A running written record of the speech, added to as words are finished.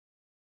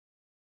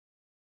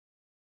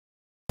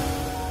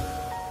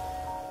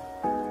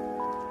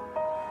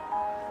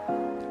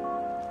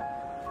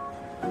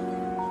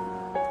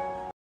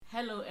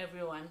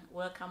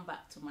welcome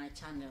back to my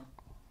channel.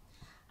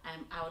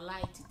 I would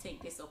like to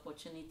take this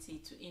opportunity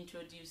to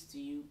introduce to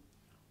you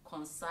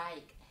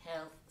Conpsych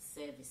Health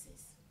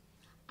Services.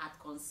 At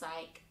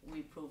Conpsych,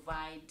 we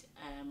provide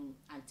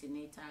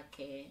antenatal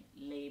care,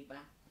 labor,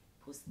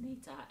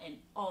 postnatal, and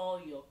all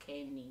your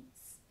care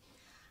needs.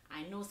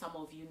 I know some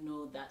of you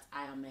know that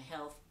I am a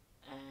health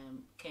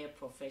care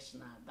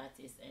professional, that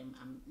is,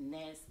 I'm a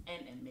nurse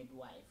and a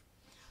midwife.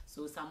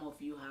 So some of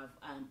you have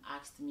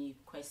asked me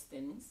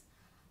questions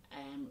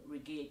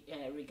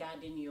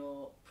regarding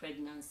your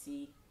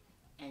pregnancy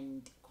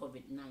and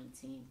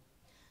COVID-19.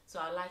 So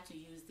I'd like to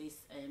use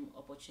this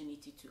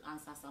opportunity to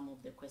answer some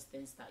of the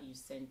questions that you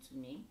sent to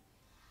me.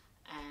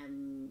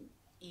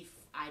 If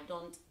I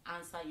don't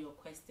answer your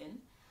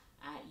question,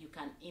 you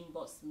can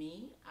inbox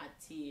me at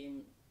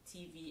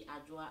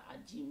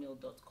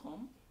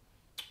tv@gmail.com,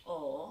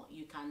 or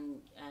you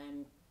can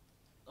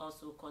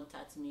also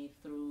contact me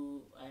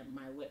through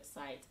my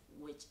website,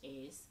 which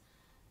is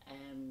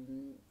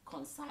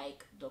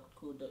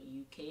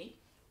conpsych.co.uk,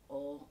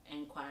 or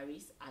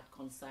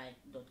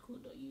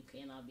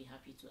enquiries@conpsych.co.uk, and I'll be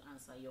happy to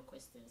answer your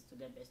questions to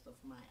the best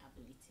of my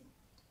ability.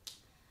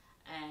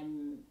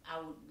 I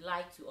would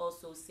like to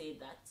also say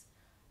that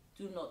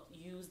do not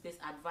use this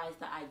advice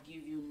that I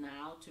give you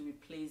now to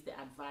replace the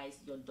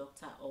advice your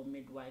doctor or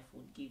midwife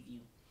would give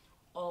you.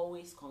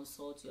 Always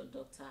consult your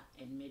doctor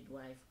and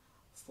midwife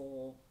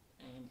for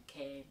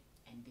care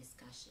and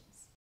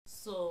discussions.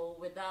 So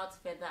without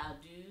further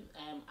ado,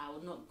 I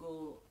will not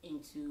go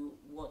into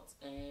what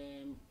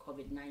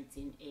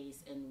COVID-19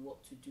 is and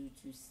what to do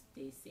to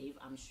stay safe.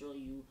 I'm sure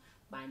you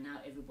by now,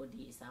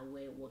 everybody is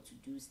aware what to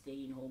do: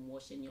 staying home,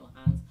 washing your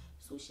hands,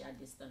 social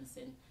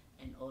distancing,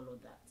 and all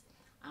of that.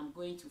 I'm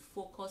going to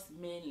focus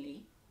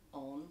mainly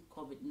on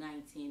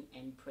COVID-19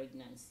 and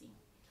pregnancy.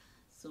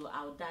 So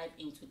I'll dive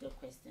into the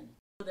question.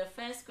 So the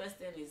first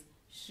question is,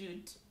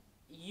 should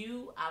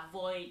you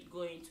avoid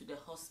going to the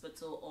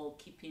hospital or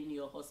keeping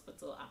your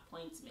hospital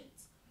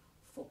appointments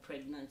for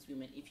pregnant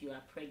women if you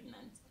are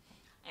pregnant?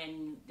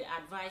 And the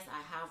advice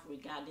I have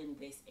regarding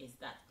this is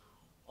that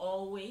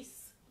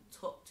always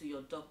talk to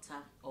your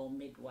doctor or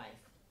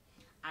midwife.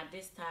 At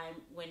this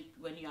time,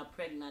 when you are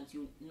pregnant,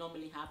 you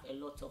normally have a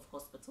lot of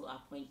hospital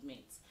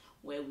appointments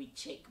where we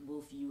check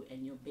both you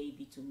and your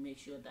baby to make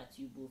sure that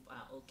you both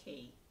are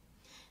okay.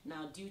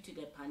 Now, due to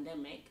the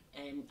pandemic,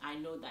 I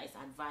know that it's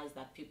advised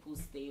that people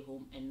stay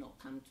home and not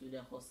come to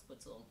the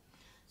hospital.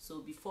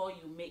 So before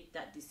you make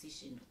that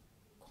decision,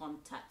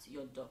 contact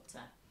your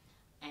doctor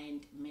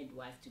and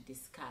midwife to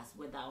discuss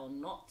whether or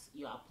not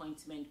your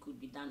appointment could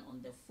be done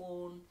on the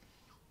phone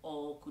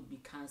or could be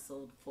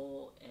cancelled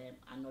for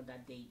another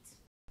date.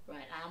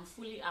 Right, I am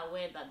fully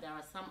aware that there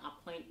are some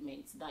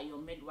appointments that your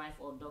midwife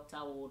or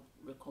doctor would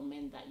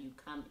recommend that you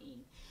come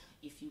in.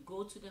 If you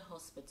go to the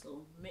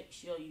hospital, make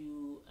sure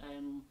you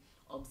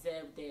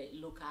observe the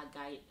local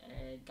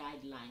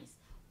guidelines,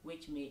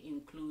 which may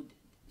include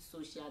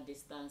social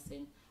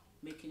distancing,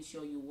 making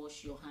sure you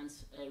wash your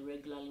hands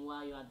regularly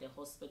while you're at the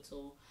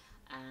hospital.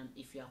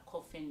 If you are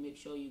coughing, make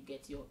sure you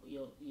get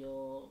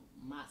your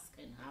mask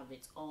and have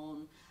it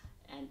on,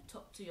 and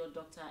talk to your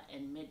doctor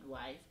and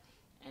midwife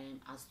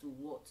as to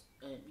what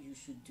you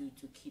should do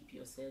to keep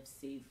yourself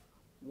safe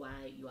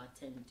while you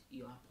attend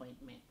your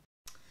appointment.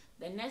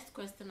 The next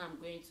question I'm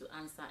going to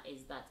answer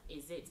is that,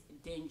 is it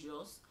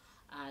dangerous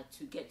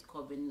to get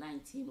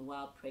COVID-19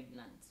 while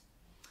pregnant?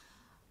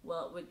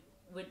 Well,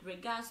 with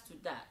regards to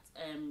that,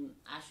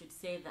 I should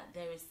say that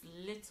there is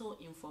little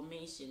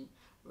information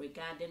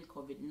regarding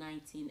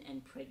COVID-19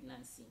 and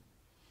pregnancy.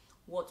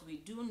 What we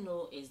do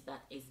know is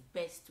that it's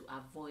best to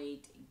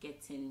avoid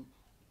getting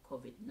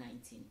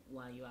COVID-19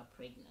 while you are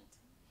pregnant.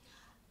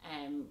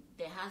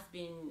 There has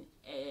been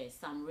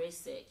some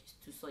research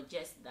to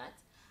suggest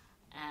that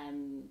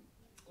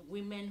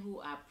women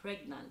who are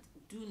pregnant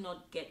do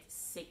not get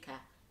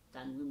sicker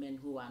than women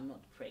who are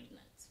not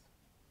pregnant.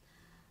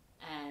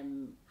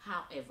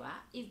 However,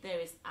 if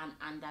there is an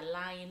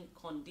underlying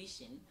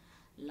condition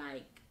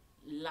like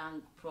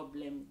lung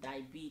problem,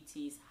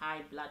 diabetes,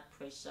 high blood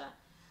pressure,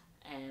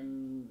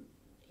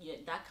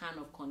 that kind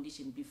of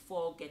condition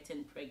before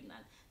getting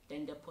pregnant,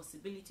 then the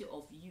possibility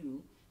of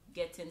you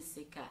getting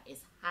sicker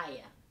is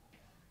higher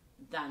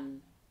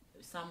than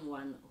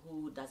someone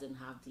who doesn't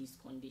have these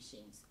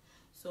conditions.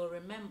 So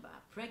remember,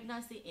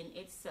 pregnancy in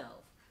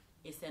itself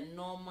is a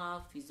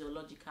normal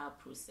physiological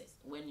process.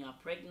 When you are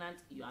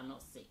pregnant, you are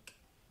not sick.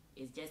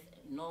 It's just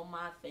a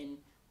normal thing,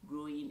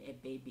 growing a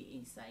baby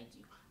inside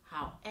you.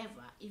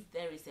 However, if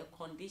there is a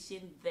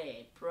condition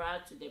there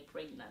prior to the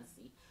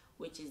pregnancy,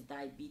 which is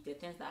diabetes,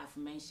 things that I've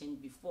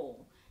mentioned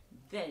before,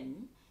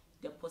 then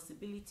the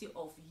possibility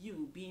of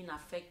you being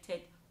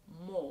affected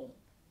more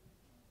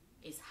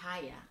is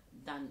higher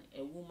than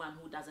a woman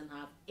who doesn't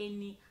have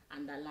any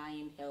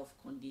underlying health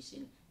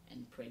condition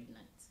and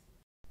pregnant.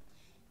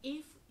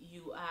 If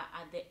you are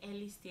at the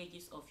early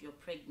stages of your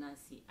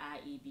pregnancy,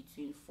 i.e.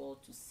 between 4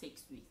 to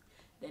 6 weeks,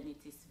 then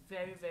it is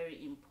very,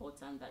 very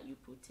important that you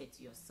protect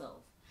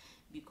yourself,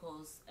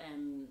 because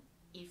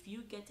if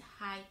you get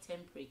high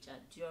temperature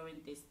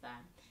during this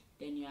time,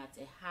 then you're at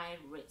a high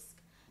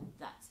risk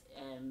that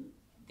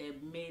there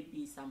may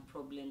be some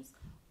problems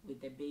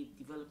with the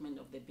development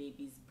of the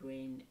baby's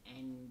brain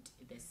and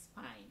the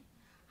spine.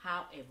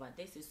 However,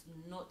 this is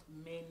not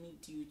mainly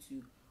due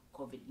to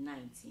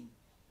COVID-19,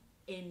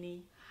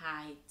 any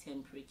high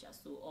temperature.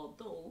 So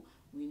although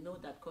we know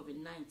that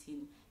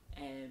COVID-19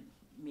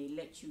 may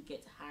let you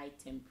get high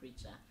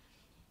temperature,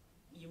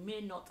 you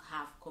may not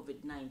have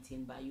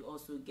COVID-19, but you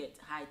also get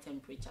high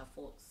temperature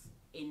for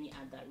any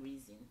other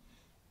reason.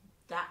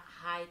 That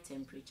high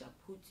temperature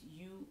puts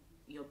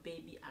your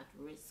baby at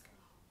risk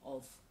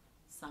of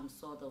some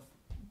sort of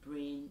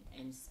brain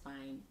and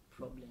spine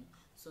problem.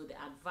 So the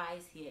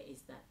advice here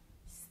is that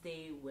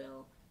stay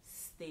well,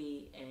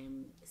 stay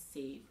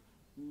safe,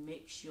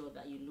 make sure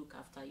that you look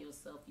after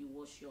yourself, you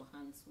wash your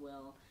hands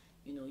well,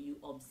 you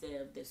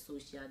observe the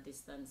social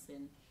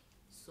distancing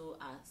so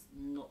as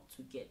not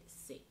to get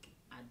sick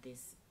at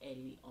this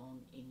early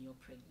on in your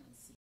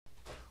pregnancy.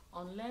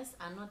 Unless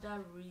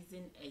another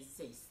reason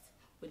exists,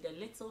 with the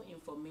little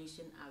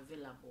information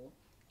available,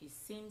 it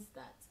seems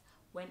that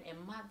when a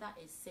mother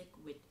is sick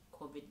with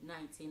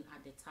COVID-19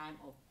 at the time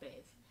of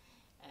birth,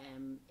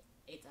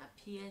 it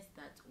appears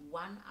that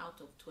 1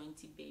 out of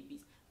 20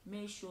 babies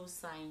may show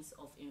signs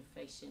of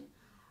infection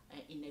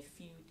in a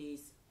few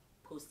days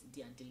post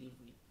their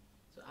delivery.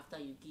 So after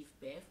you give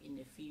birth, in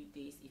a few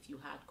days, if you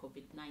had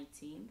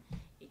COVID-19,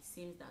 it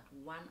seems that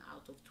 1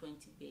 out of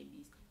 20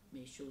 babies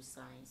may show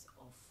signs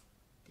of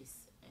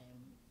this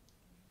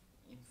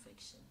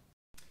infection.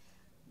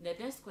 The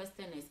next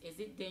question is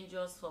it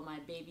dangerous for my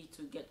baby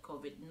to get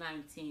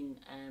COVID-19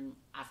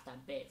 after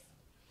birth?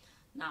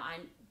 Now,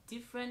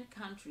 different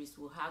countries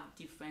will have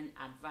different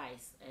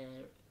advice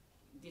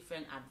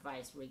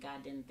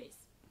regarding this.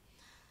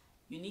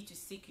 You need to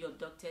seek your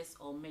doctor's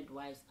or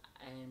midwife's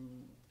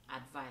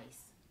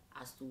advice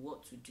as to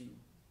what to do.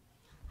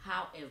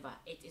 However,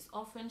 it is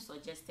often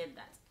suggested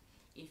that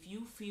if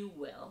you feel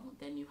well,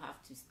 then you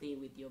have to stay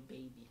with your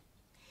baby.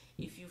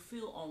 If you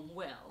feel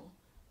unwell,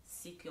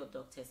 seek your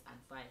doctor's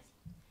advice.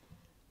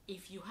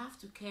 If you have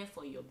to care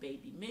for your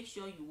baby, make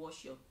sure you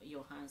wash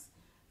your hands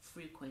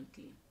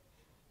frequently.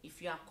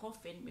 If you are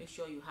coughing, make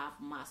sure you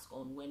have mask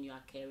on when you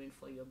are caring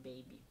for your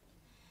baby.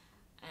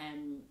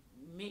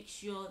 Make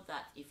sure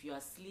that if you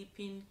are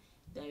sleeping,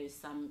 there is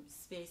some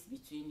space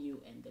between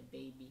you and the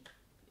baby.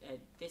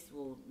 This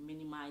will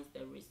minimize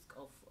the risk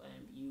of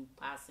you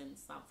passing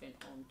something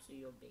on to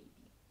your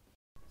baby.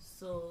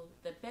 So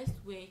the best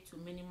way to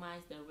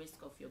minimize the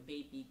risk of your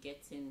baby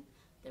getting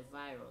the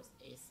virus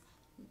is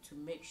to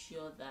make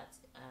sure that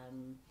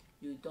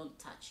you don't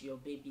touch your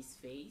baby's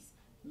face.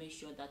 Make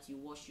sure that you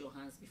wash your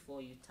hands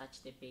before you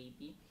touch the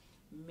baby.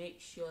 Make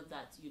sure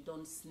that you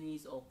don't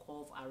sneeze or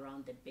cough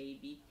around the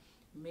baby.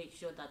 Make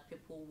sure that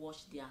people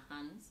wash their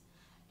hands,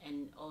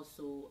 and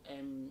also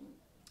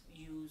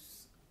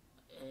use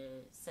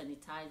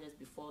sanitizers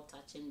before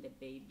touching the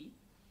baby.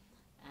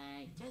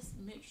 Just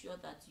make sure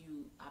that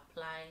you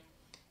apply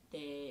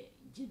the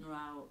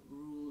general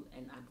rule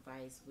and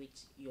advice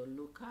which your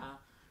local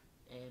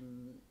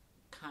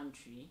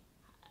country,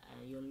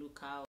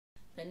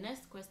 The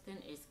next question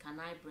is, can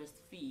I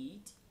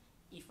breastfeed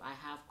if I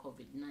have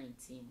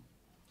COVID-19?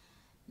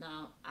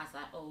 Now, as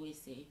I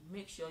always say,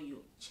 make sure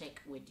you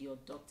check with your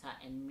doctor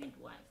and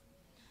midwife.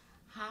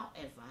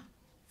 However,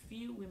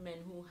 few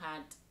women who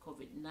had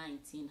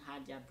COVID-19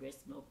 had their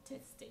breast milk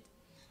tested,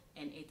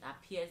 and it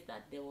appears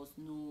that there was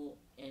no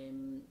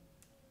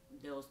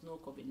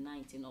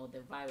COVID-19 or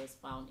the virus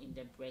found in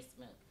the breast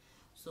milk.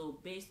 So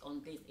based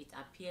on this, it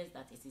appears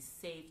that it is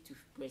safe to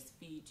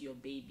breastfeed your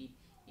baby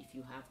if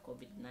you have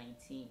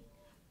COVID-19.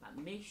 But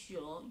make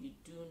sure you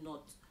do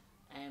not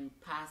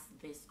pass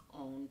this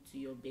on to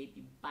your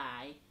baby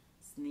by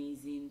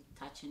sneezing,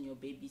 touching your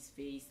baby's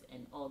face,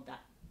 and all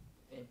that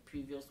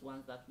previous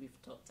ones that we've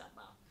talked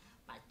about.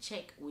 But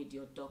check with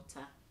your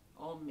doctor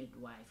or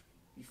midwife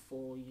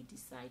before you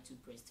decide to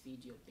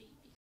breastfeed your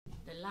baby.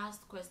 The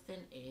last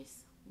question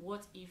is,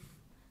 what if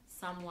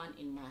someone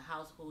in my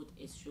household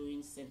is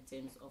showing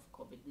symptoms of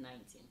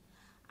COVID-19?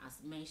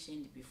 As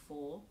mentioned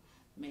before,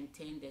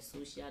 maintain the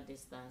social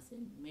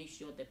distancing. Make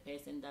sure the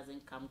person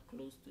doesn't come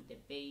close to the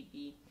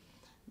baby.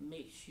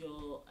 Make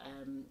sure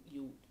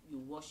you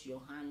wash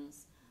your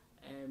hands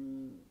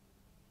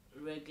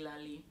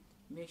regularly.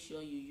 Make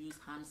sure you use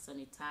hand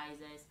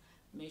sanitizers.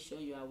 Make sure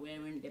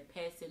the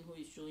person who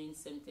is showing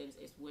symptoms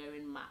is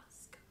wearing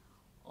mask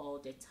all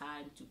the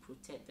time to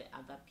protect the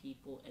other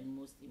people, and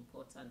most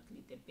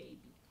importantly, the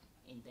baby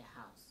in the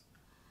house.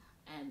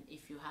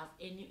 If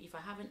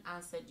I haven't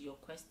answered your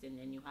question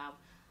and you have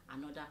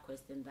another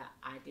question that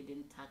I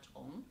didn't touch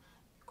on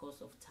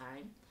because of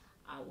time,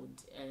 I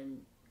would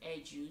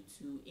urge you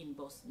to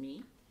inbox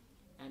me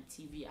at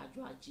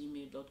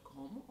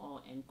tv@gmail.com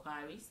or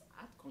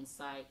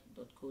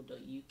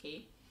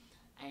enquiries@conside.co.uk,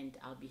 and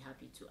I'll be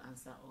happy to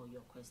answer all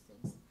your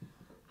questions.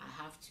 I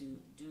have to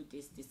do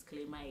this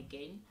disclaimer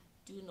again.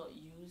 Do not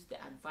use the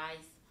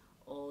advice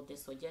or the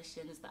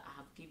suggestions that I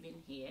have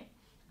given here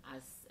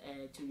as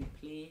to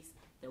replace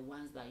the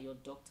ones that your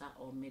doctor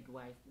or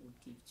midwife would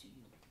give to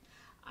you.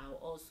 I'll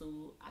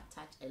also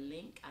attach a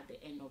link at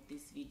the end of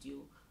this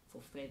video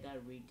for further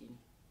reading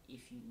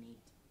if you need.